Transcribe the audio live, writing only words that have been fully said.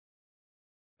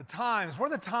times. What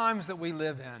are the times that we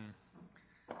live in?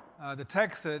 The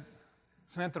text that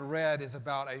Samantha read is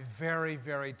about a very,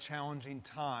 very challenging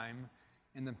time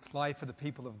in the life of the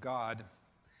people of God.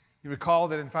 You recall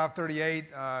that in 538,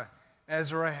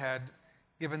 Ezra had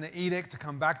given the edict to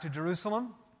come back to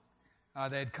Jerusalem.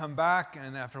 They had come back,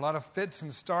 and after a lot of fits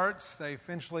and starts, they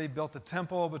eventually built the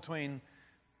temple between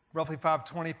roughly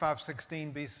 520,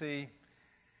 516 BC.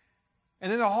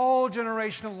 And then a whole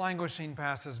generation of languishing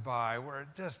passes by where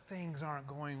just things aren't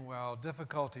going well,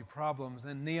 difficulty, problems.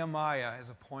 Then Nehemiah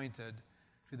is appointed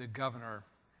to the governor,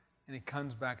 and he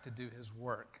comes back to do his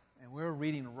work. And we're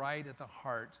reading right at the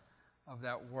heart of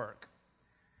that work.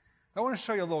 I want to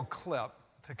show you a little clip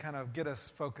to kind of get us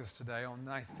focused today on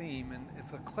my theme, and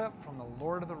it's a clip from The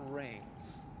Lord of the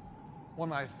Rings, one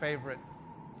of my favorite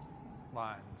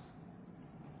lines.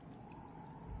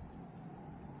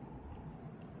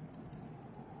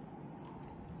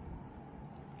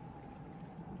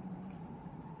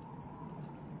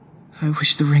 I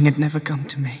wish the ring had never come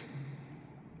to me.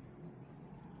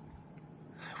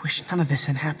 I wish none of this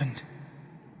had happened.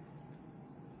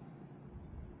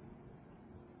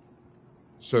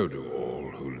 So do all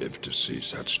who live to see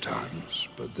such times,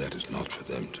 but that is not for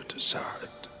them to decide.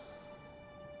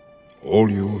 All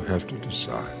you have to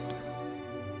decide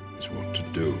is what to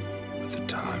do with the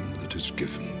time that is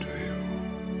given to you.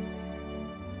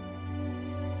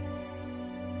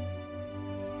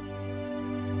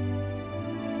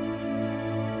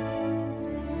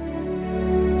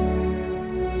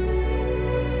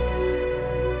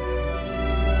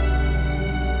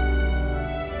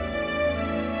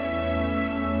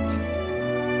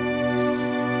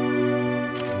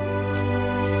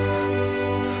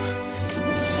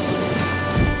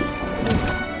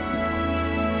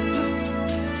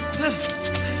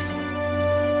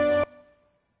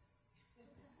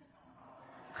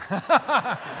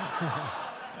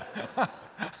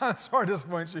 I'm sorry to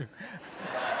disappoint you.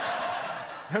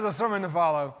 There's a sermon to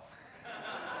follow.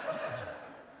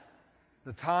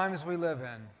 The times we live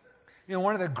in. You know,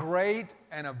 one of the great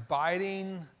and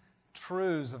abiding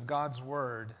truths of God's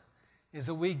Word is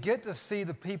that we get to see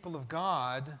the people of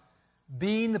God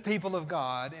being the people of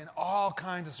God in all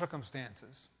kinds of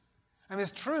circumstances. I mean,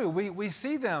 it's true. We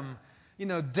see them, you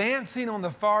know, dancing on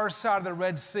the far side of the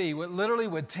Red Sea, literally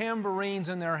with tambourines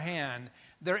in their hand.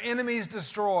 Their enemies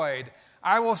destroyed.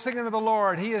 I will sing unto the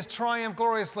Lord. He has triumphed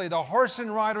gloriously. The horse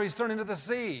and rider he's thrown into the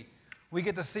sea. We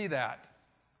get to see that.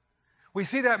 We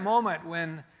see that moment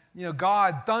when, you know,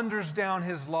 God thunders down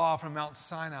his law from Mount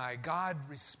Sinai. God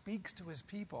speaks to his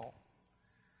people.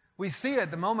 We see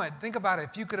it the moment. Think about it.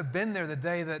 If you could have been there the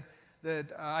day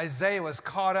that Isaiah was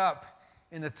caught up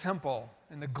in the temple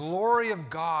and the glory of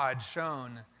God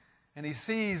shone, and he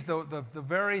sees the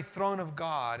very throne of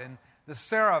God and the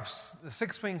seraphs, the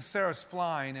six-winged seraphs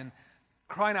flying and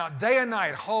crying out day and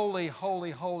night, holy,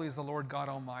 holy, holy is the Lord God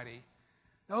Almighty.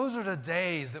 Those are the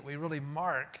days that we really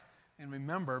mark and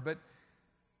remember. But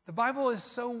the Bible is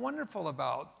so wonderful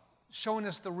about showing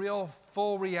us the real,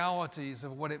 full realities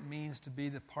of what it means to be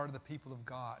the part of the people of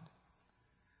God.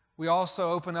 We also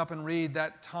open up and read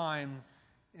that time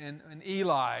in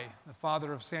Eli, the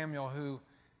father of Samuel, who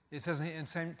it says in 1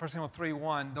 Samuel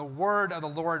 3:1, the word of the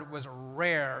Lord was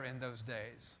rare in those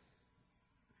days.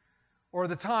 Or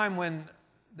the time when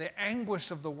the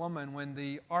anguish of the woman, when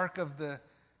the Ark of the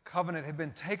Covenant had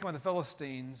been taken by the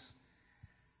Philistines,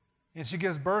 and she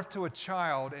gives birth to a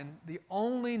child, and the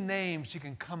only name she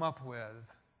can come up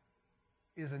with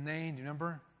is a name, do you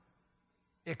remember?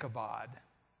 Ichabod,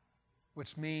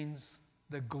 which means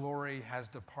the glory has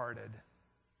departed.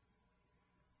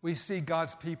 We see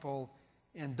God's people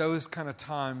in those kind of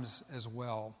times as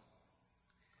well.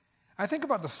 I think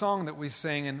about the song that we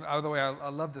sing, and by the way, I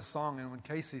love this song, and when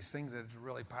Casey sings it, it's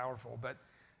really powerful. But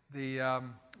These are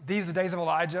the Days of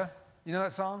Elijah. You know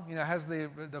that song? You know, it has the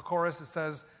chorus that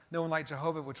says, no one like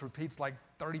Jehovah, which repeats like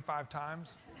 35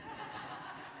 times.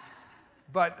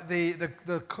 But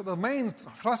the main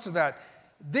thrust of that,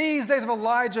 these days of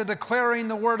Elijah declaring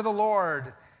the word of the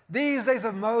Lord. These days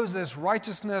of Moses,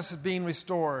 righteousness being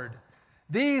restored.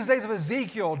 These days of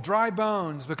Ezekiel, dry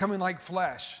bones becoming like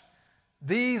flesh.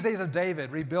 These days of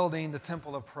David, rebuilding the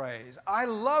temple of praise. I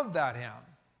love that hymn.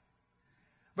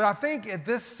 But I think at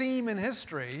this seam in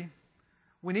history,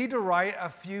 we need to write a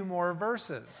few more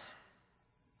verses.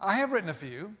 I have written a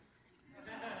few.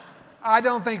 I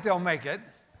don't think they'll make it.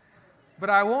 But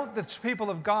I want the people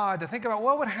of God to think about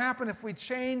what would happen if we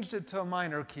changed it to a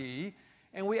minor key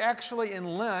and we actually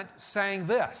in Lent sang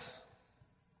this.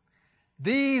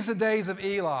 These the days of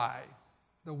Eli,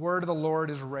 the word of the Lord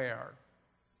is rare.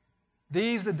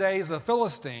 These the days of the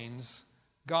Philistines,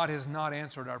 God has not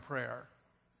answered our prayer.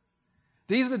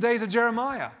 These are the days of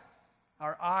Jeremiah.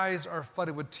 Our eyes are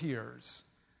flooded with tears.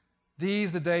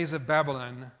 These are the days of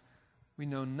Babylon. We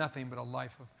know nothing but a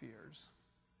life of fears.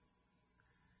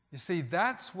 You see,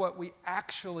 that's what we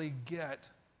actually get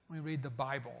when we read the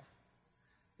Bible,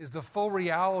 is the full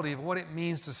reality of what it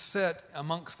means to sit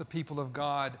amongst the people of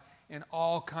God in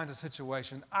all kinds of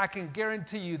situations. I can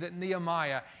guarantee you that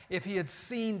Nehemiah, if he had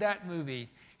seen that movie,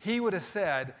 he would have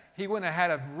said, he wouldn't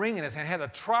have had a ring in his hand, had a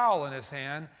trowel in his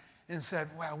hand, and said,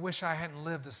 well, I wish I hadn't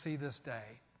lived to see this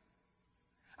day.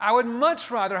 I would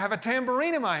much rather have a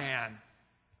tambourine in my hand.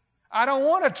 I don't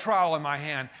want a trowel in my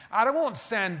hand. I don't want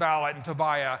Sanballat and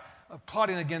Tobiah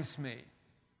plotting against me.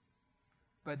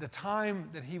 But the time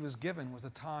that he was given was the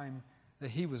time that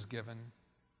he was given.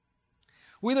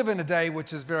 We live in a day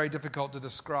which is very difficult to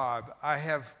describe. I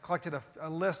have collected a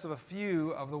list of a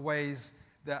few of the ways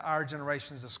that our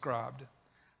generation is described.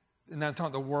 And I'm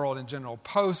talking about the world in general.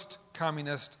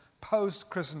 Post-communist,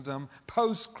 post-Christendom,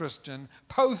 post-Christian,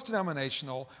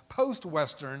 post-denominational,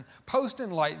 post-Western,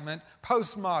 post-Enlightenment,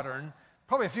 post-modern,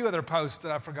 probably a few other posts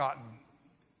that I've forgotten.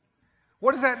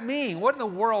 What does that mean? What in the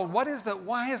world, why is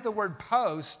the word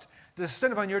post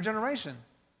descended upon your generation?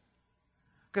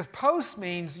 Because post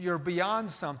means you're beyond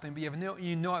something, but you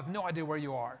have no idea where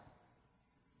you are.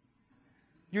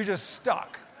 You're just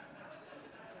stuck.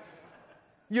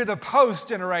 You're the post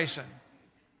generation.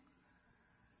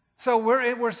 So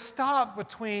we're stopped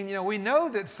between, we know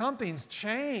that something's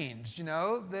changed,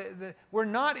 we're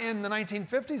not in the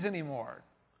 1950s anymore.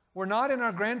 We're not in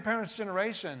our grandparents'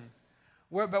 generation,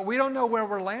 but we don't know where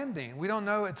we're landing. We don't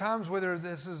know at times whether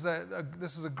this is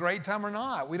a great time or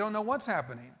not. We don't know what's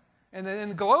happening.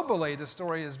 And globally, the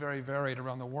story is very varied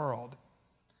around the world.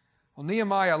 Well,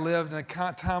 Nehemiah lived in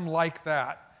a time like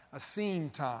that, a seam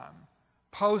time,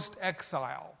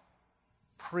 post-exile,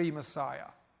 pre-Messiah.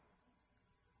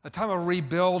 A time of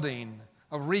rebuilding,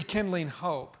 of rekindling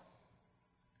hope.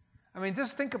 I mean,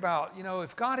 just think about,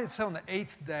 if God had said on the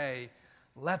 8th day,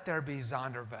 let there be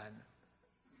Zondervan.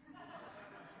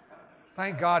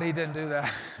 Thank God he didn't do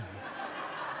that.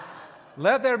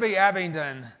 Let there be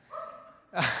Abingdon.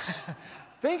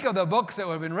 Think of the books that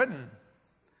would have been written.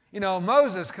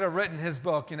 Moses could have written his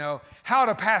book, How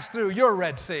to Pass Through Your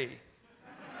Red Sea.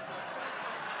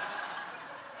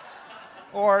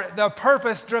 Or The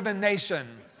Purpose-Driven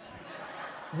Nation.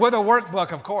 With a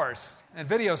workbook, of course, and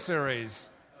video series.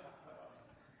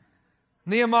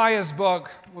 Nehemiah's book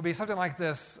will be something like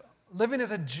this: living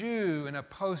as a Jew in a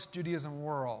post-Judaism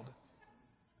world.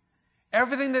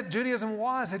 Everything that Judaism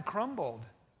was had crumbled,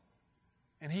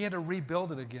 and he had to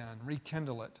rebuild it again,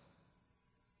 rekindle it.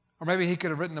 Or maybe he could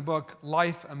have written a book,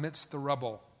 Life Amidst the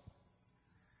Rubble.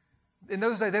 In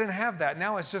those days, they didn't have that.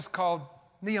 Now it's just called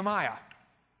Nehemiah.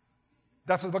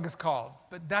 That's what the book is called.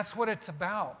 But that's what it's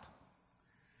about.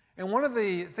 And one of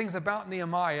the things about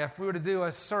Nehemiah, if we were to do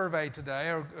a survey today,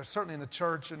 or certainly in the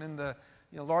church and in the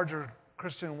larger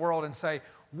Christian world, and say,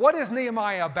 what is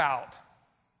Nehemiah about?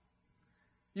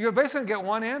 You're basically going to get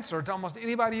one answer to almost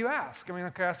anybody you ask.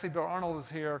 I see Bill Arnold is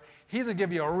here. He's going to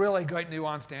give you a really great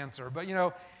nuanced answer. But,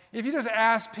 if you just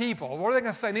ask people, what are they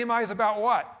going to say? Nehemiah is about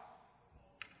what?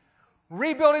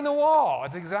 Rebuilding the wall.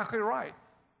 That's exactly right.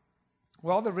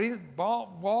 Well, the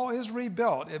wall is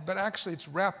rebuilt, but actually it's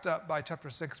wrapped up by chapter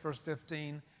 6, verse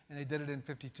 15, and they did it in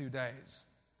 52 days.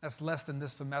 That's less than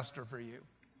this semester for you.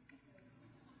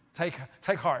 Take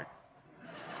heart.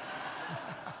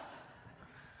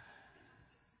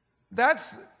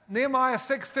 That's Nehemiah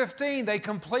 6:15. They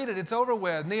completed. It's over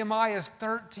with. Nehemiah is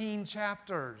 13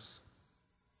 chapters.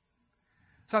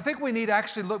 So I think we need to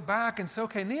actually look back and say,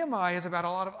 okay, Nehemiah is about a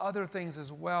lot of other things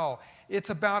as well. It's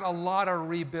about a lot of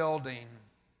rebuilding.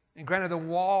 And granted, the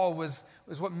wall was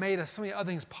what made so many other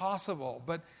things possible.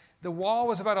 But the wall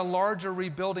was about a larger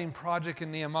rebuilding project in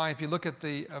Nehemiah. If you look at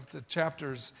the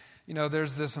chapters,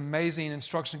 there's this amazing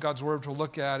instruction in God's Word to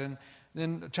look at. And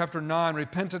then chapter 9,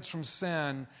 repentance from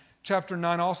sin. Chapter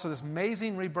 9, also this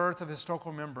amazing rebirth of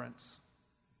historical remembrance.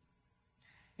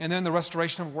 And then the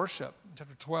restoration of worship,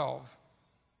 chapter 12.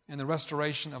 And the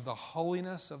restoration of the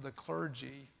holiness of the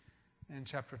clergy in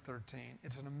chapter 13.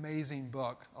 It's an amazing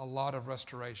book, a lot of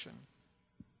restoration.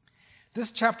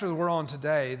 This chapter that we're on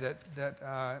today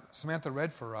that Samantha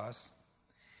read for us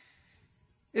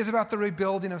is about the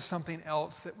rebuilding of something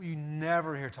else that we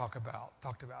never hear talked about.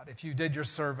 If you did your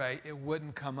survey, it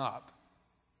wouldn't come up,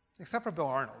 except for Bill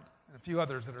Arnold and a few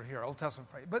others that are here, Old Testament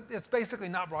faith. But it's basically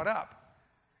not brought up.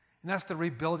 And that's the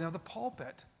rebuilding of the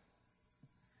pulpit.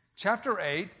 Chapter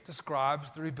 8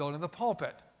 describes the rebuilding of the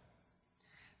pulpit.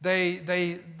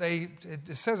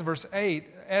 It says in verse 8,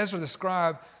 Ezra the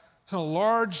scribe, a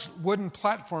large wooden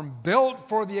platform built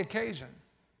for the occasion.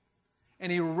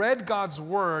 And he read God's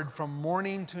word from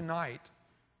morning to night.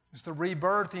 It's the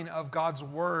rebirthing of God's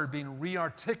word being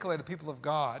re-articulated to people of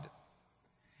God.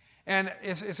 And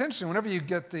it's interesting, whenever you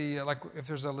get if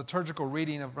there's a liturgical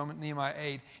reading of Nehemiah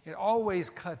 8, it always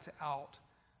cuts out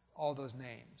all those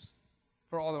names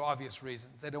for all the obvious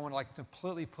reasons. They don't want to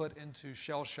completely put into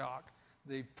shell shock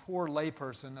the poor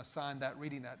layperson assigned that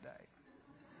reading that day.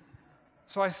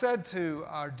 So I said to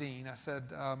our dean, I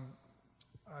said,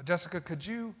 Jessica, could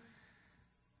you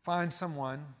find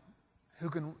someone who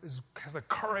has the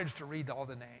courage to read all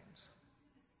the names?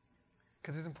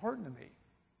 Because it's important to me.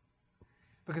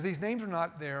 Because these names are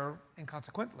not there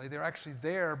inconsequently. They're actually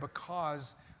there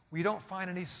because we don't find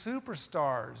any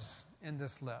superstars in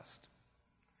this list.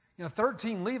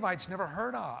 13 Levites never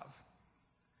heard of.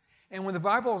 And when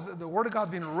the Word of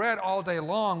God's being read all day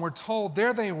long, we're told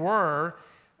there they were,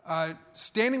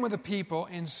 standing with the people,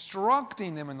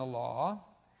 instructing them in the law.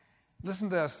 Listen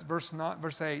to this,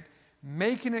 verse 8,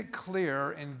 making it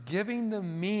clear and giving the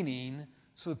meaning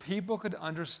so the people could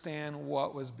understand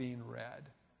what was being read.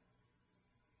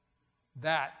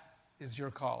 That is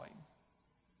your calling.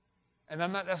 And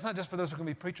that's not just for those who are going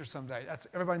to be preachers someday. That's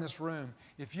everybody in this room.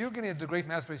 If you're getting a degree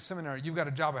from Asbury Seminary, you've got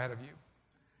a job ahead of you.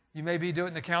 You may be doing it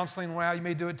in the counseling route, you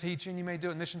may do it teaching, you may do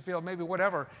it in mission field, maybe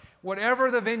whatever. Whatever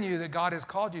the venue that God has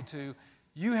called you to,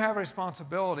 you have a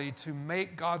responsibility to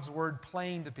make God's word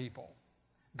plain to people.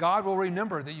 God will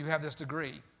remember that you have this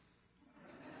degree.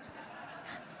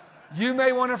 You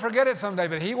may want to forget it someday,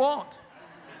 but He won't.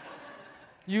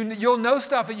 You'll know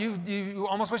stuff that you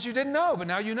almost wish you didn't know, but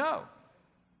now you know.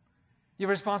 You have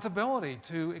a responsibility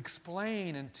to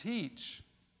explain and teach.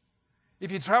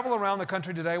 If you travel around the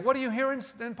country today, what do you hear in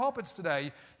pulpits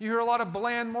today? You hear a lot of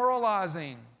bland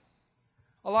moralizing,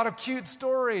 a lot of cute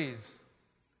stories.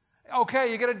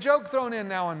 Okay, you get a joke thrown in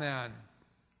now and then.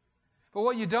 But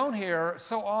what you don't hear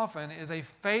so often is a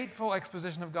faithful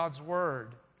exposition of God's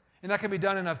Word. And that can be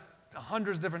done in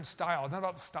hundreds of different styles. It's not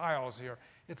about styles here.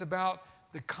 It's about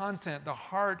the content, the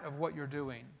heart of what you're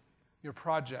doing. Your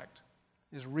project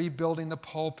is rebuilding the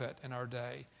pulpit in our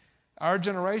day. Our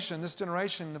generation, this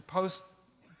generation, the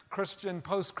post-Christian,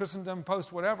 post-Christendom,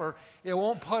 post-whatever, it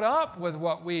won't put up with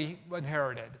what we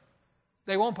inherited.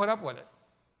 They won't put up with it.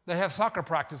 They have soccer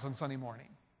practice on Sunday morning.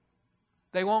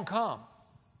 They won't come.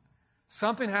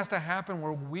 Something has to happen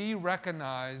where we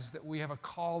recognize that we have a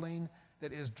calling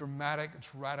that is dramatic,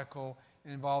 it's radical,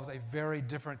 it involves a very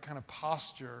different kind of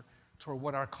posture toward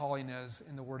what our calling is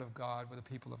in the Word of God with the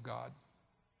people of God.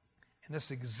 And this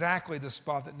is exactly the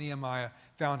spot that Nehemiah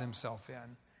found himself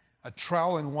in. A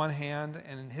trowel in one hand,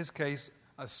 and in his case,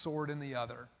 a sword in the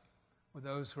other, with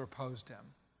those who opposed him.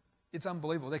 It's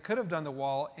unbelievable. They could have done the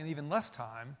wall in even less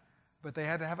time, but they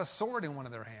had to have a sword in one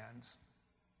of their hands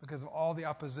because of all the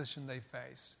opposition they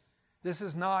faced. This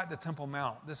is not the Temple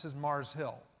Mount. This is Mars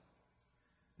Hill.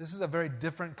 This is a very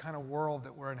different kind of world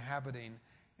that we're inhabiting,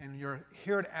 and you're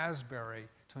here at Asbury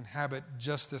to inhabit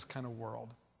just this kind of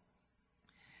world.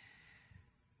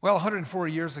 Well, 104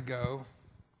 years ago,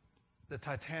 the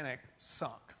Titanic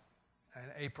sunk, and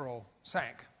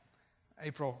sank,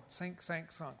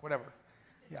 whatever.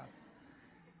 Yeah.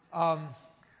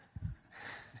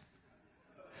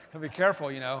 Be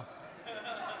careful,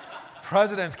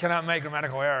 Presidents cannot make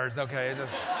grammatical errors, okay? It's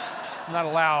just not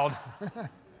allowed.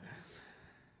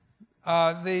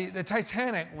 The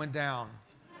Titanic went down.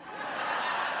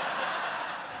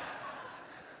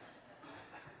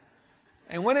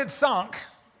 And when it sunk,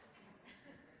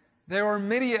 there were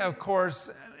many, of course,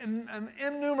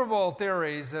 innumerable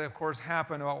theories that, of course,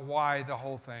 happened about why the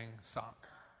whole thing sunk.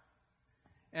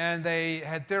 And they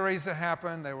had theories that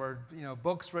happened. There were,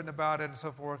 books written about it and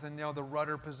so forth, and, the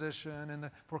rudder position and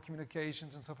the poor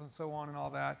communications and so forth and so on and all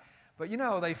that. But,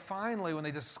 they finally, when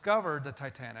they discovered the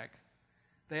Titanic,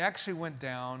 they actually went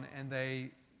down and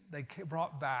they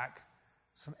brought back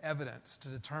some evidence to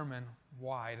determine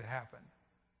why it had happened.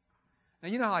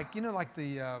 Now,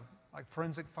 like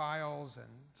Forensic Files and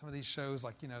some of these shows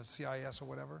like, CIS or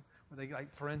whatever, where they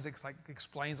forensics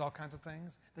explains all kinds of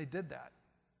things. They did that.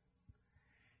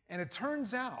 And it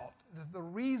turns out that the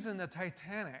reason the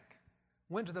Titanic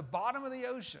went to the bottom of the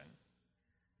ocean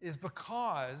is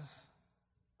because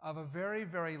of a very,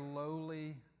 very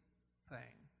lowly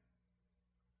thing.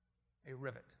 A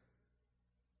rivet.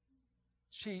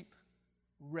 Cheap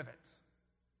rivets.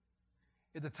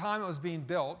 At the time it was being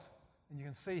built, and you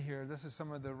can see here, this is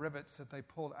some of the rivets that they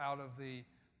pulled out of the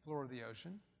floor of the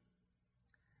ocean.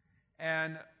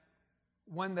 And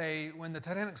when the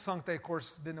Titanic sunk, they, of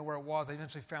course, didn't know where it was. They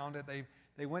eventually found it.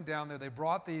 They went down there. They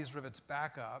brought these rivets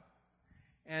back up.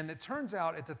 And it turns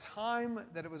out at the time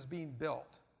that it was being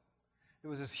built, It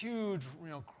was this huge,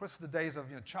 Chris, the days of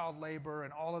child labor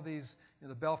and all of these,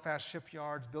 the Belfast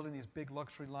shipyards building these big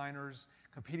luxury liners,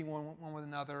 competing one with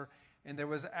another. And there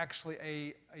was actually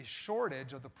a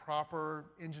shortage of the proper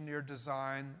engineered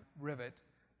design rivet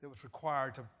that was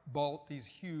required to bolt these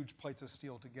huge plates of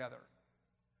steel together.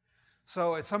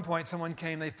 So at some point, someone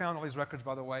came. They found all these records,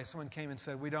 by the way. Someone came and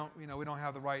said, "We don't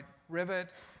have the right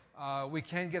rivet. We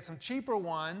can get some cheaper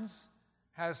ones.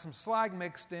 Has some slag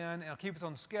mixed in, and it'll keep us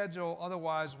on schedule.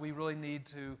 Otherwise, we really need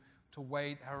to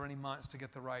wait however many months to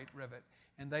get the right rivet."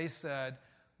 And they said,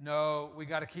 "No, we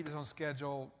got to keep this on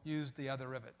schedule. Use the other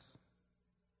rivets."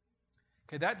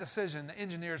 Okay, that decision, the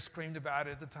engineers screamed about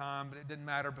it at the time, but it didn't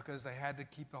matter because they had to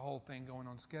keep the whole thing going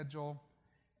on schedule.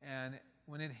 And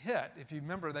when it hit, if you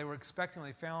remember, they were expecting, when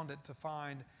they found it, to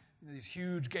find these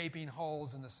huge gaping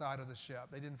holes in the side of the ship.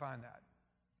 They didn't find that.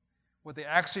 What they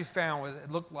actually found was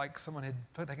it looked like someone had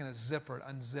taken a zipper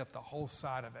and unzipped the whole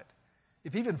side of it.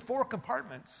 If even 4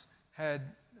 compartments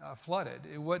had flooded,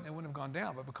 it wouldn't have gone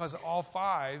down. But because of all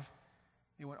 5,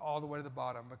 it went all the way to the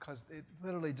bottom, because it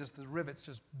literally just, the rivets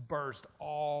just burst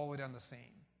all the way down the seam.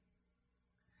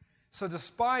 So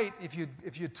despite, if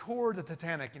you toured the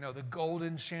Titanic, the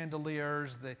golden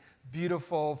chandeliers, the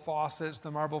beautiful faucets,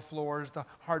 the marble floors, the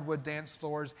hardwood dance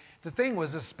floors, the thing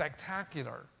was just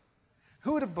spectacular.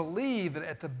 Who would have believed that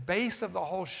at the base of the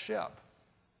whole ship,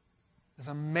 this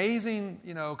amazing,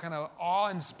 kind of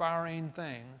awe-inspiring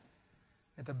thing,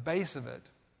 at the base of it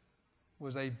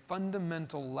was a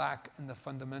fundamental lack in the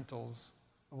fundamentals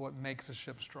of what makes a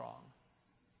ship strong.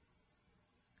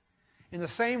 In the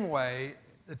same way,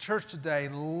 the church today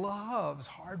loves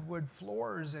hardwood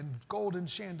floors and golden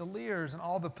chandeliers and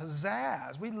all the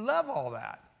pizzazz. We love all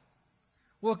that.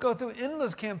 We'll go through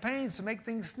endless campaigns to make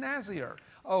things snazzier.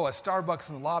 Oh, a Starbucks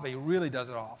in the lobby really does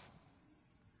it off.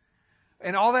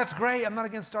 And all that's great. I'm not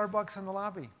against Starbucks in the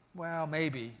lobby. Well,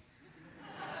 maybe.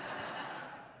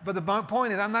 But the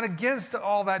point is, I'm not against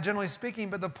all that, generally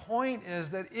speaking, but the point is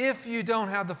that if you don't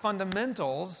have the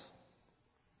fundamentals,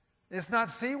 it's not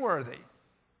seaworthy.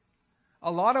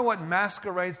 A lot of what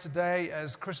masquerades today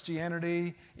as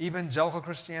Christianity, evangelical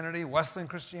Christianity, Wesleyan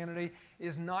Christianity,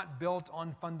 is not built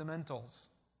on fundamentals.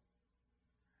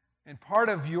 And part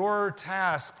of your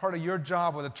task, part of your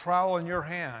job with a trowel in your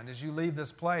hand as you leave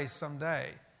this place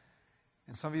someday,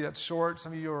 and some of you that's short,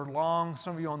 some of you are long,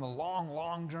 some of you on the long,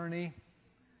 long journey,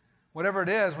 whatever it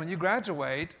is, when you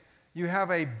graduate, you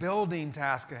have a building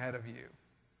task ahead of you.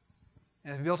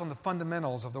 And it's built on the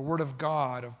fundamentals of the Word of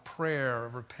God, of prayer,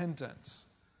 of repentance,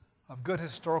 of good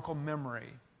historical memory.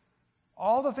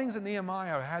 All the things that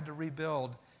Nehemiah had to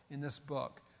rebuild in this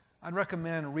book. I'd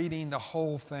recommend reading the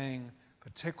whole thing,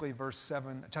 particularly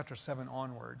chapter 7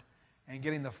 onward, and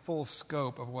getting the full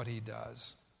scope of what he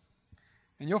does.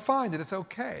 And you'll find that it's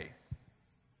okay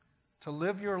to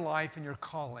live your life and your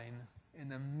calling in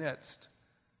the midst,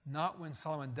 not when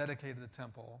Solomon dedicated the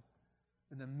temple,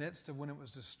 in the midst of when it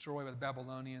was destroyed by the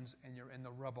Babylonians and you're in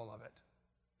the rubble of it.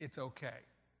 It's okay.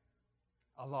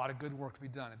 A lot of good work to be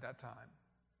done at that time.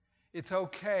 It's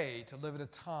okay to live at a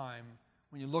time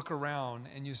when you look around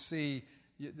and you see,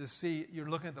 you're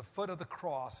looking at the foot of the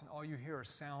cross and all you hear are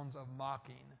sounds of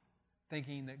mocking,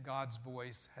 thinking that God's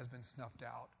voice has been snuffed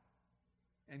out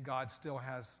and God still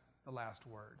has the last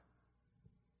word.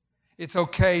 It's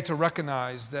okay to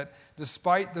recognize that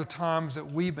despite the times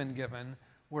that we've been given,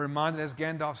 we're reminded, as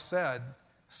Gandalf said,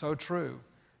 so true,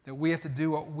 that we have to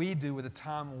do what we do with the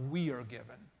time we are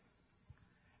given.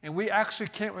 And we actually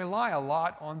can't rely a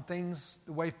lot on things,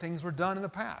 the way things were done in the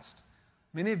past.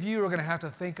 Many of you are going to have to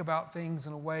think about things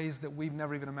in ways that we've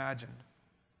never even imagined,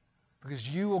 because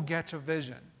you will get your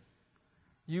vision.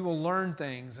 You will learn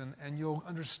things and you'll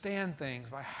understand things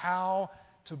by how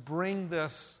to bring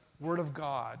this Word of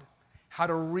God, how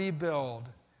to rebuild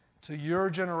to your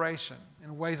generation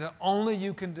in ways that only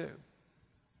you can do.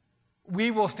 We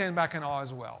will stand back in awe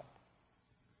as well.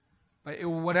 But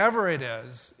whatever it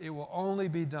is, it will only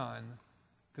be done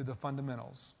through the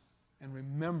fundamentals and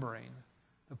remembering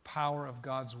the power of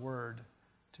God's Word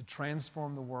to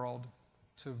transform the world,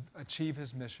 to achieve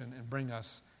His mission and bring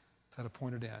us to that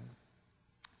appointed end.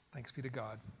 Thanks be to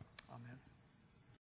God. Amen.